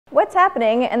what's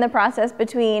happening in the process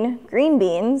between green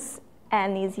beans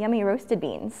and these yummy roasted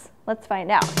beans? Let's find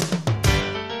out.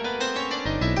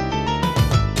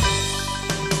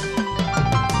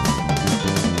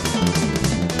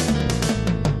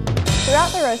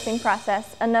 Throughout the roasting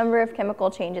process, a number of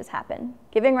chemical changes happen,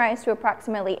 giving rise to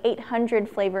approximately 800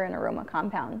 flavor and aroma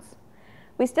compounds.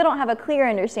 We still don't have a clear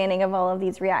understanding of all of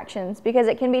these reactions because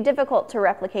it can be difficult to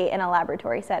replicate in a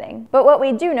laboratory setting. But what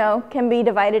we do know can be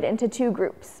divided into two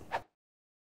groups.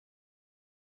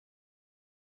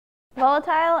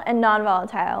 Volatile and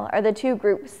non-volatile are the two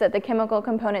groups that the chemical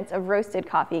components of roasted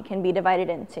coffee can be divided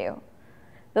into.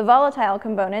 The volatile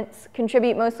components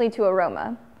contribute mostly to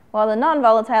aroma, while the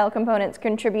non-volatile components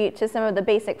contribute to some of the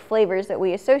basic flavors that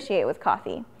we associate with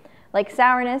coffee, like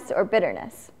sourness or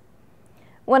bitterness.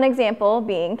 One example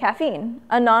being caffeine,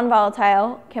 a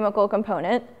non-volatile chemical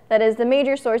component that is the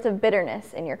major source of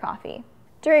bitterness in your coffee.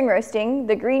 During roasting,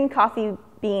 the green coffee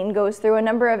bean goes through a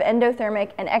number of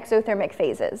endothermic and exothermic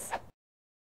phases.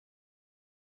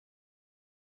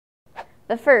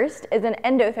 The first is an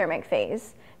endothermic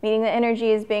phase, meaning the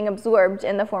energy is being absorbed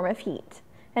in the form of heat.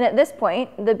 And at this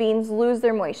point, the beans lose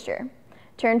their moisture,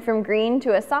 turn from green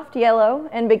to a soft yellow,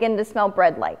 and begin to smell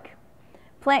bread-like.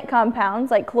 Plant compounds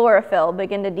like chlorophyll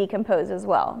begin to decompose as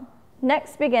well.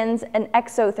 Next begins an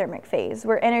exothermic phase,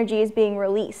 where energy is being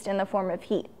released in the form of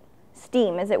heat,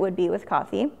 steam as it would be with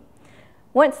coffee.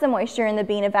 Once the moisture in the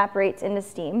bean evaporates into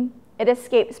steam, it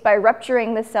escapes by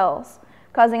rupturing the cells,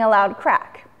 causing a loud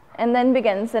crack, and then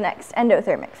begins the next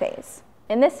endothermic phase.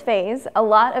 In this phase, a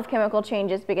lot of chemical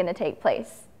changes begin to take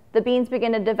place. The beans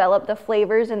begin to develop the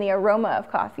flavors and the aroma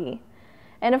of coffee.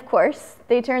 And of course,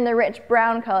 they turn the rich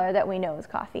brown color that we know as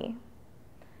coffee.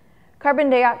 Carbon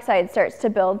dioxide starts to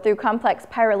build through complex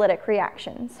pyrolytic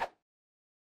reactions.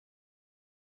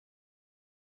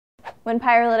 When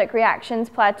pyrolytic reactions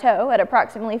plateau at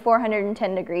approximately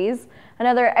 410 degrees,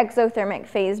 another exothermic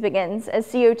phase begins as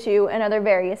CO2 and other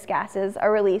various gases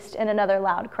are released in another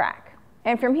loud crack.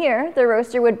 And from here, the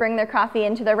roaster would bring their coffee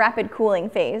into the rapid cooling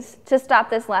phase to stop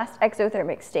this last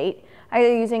exothermic state,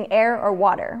 either using air or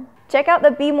water. Check out the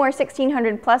Behmor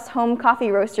 1600 Plus home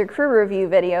coffee roaster crew review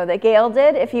video that Gail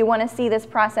did if you want to see this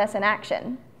process in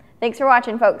action. Thanks for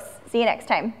watching, folks. See you next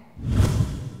time.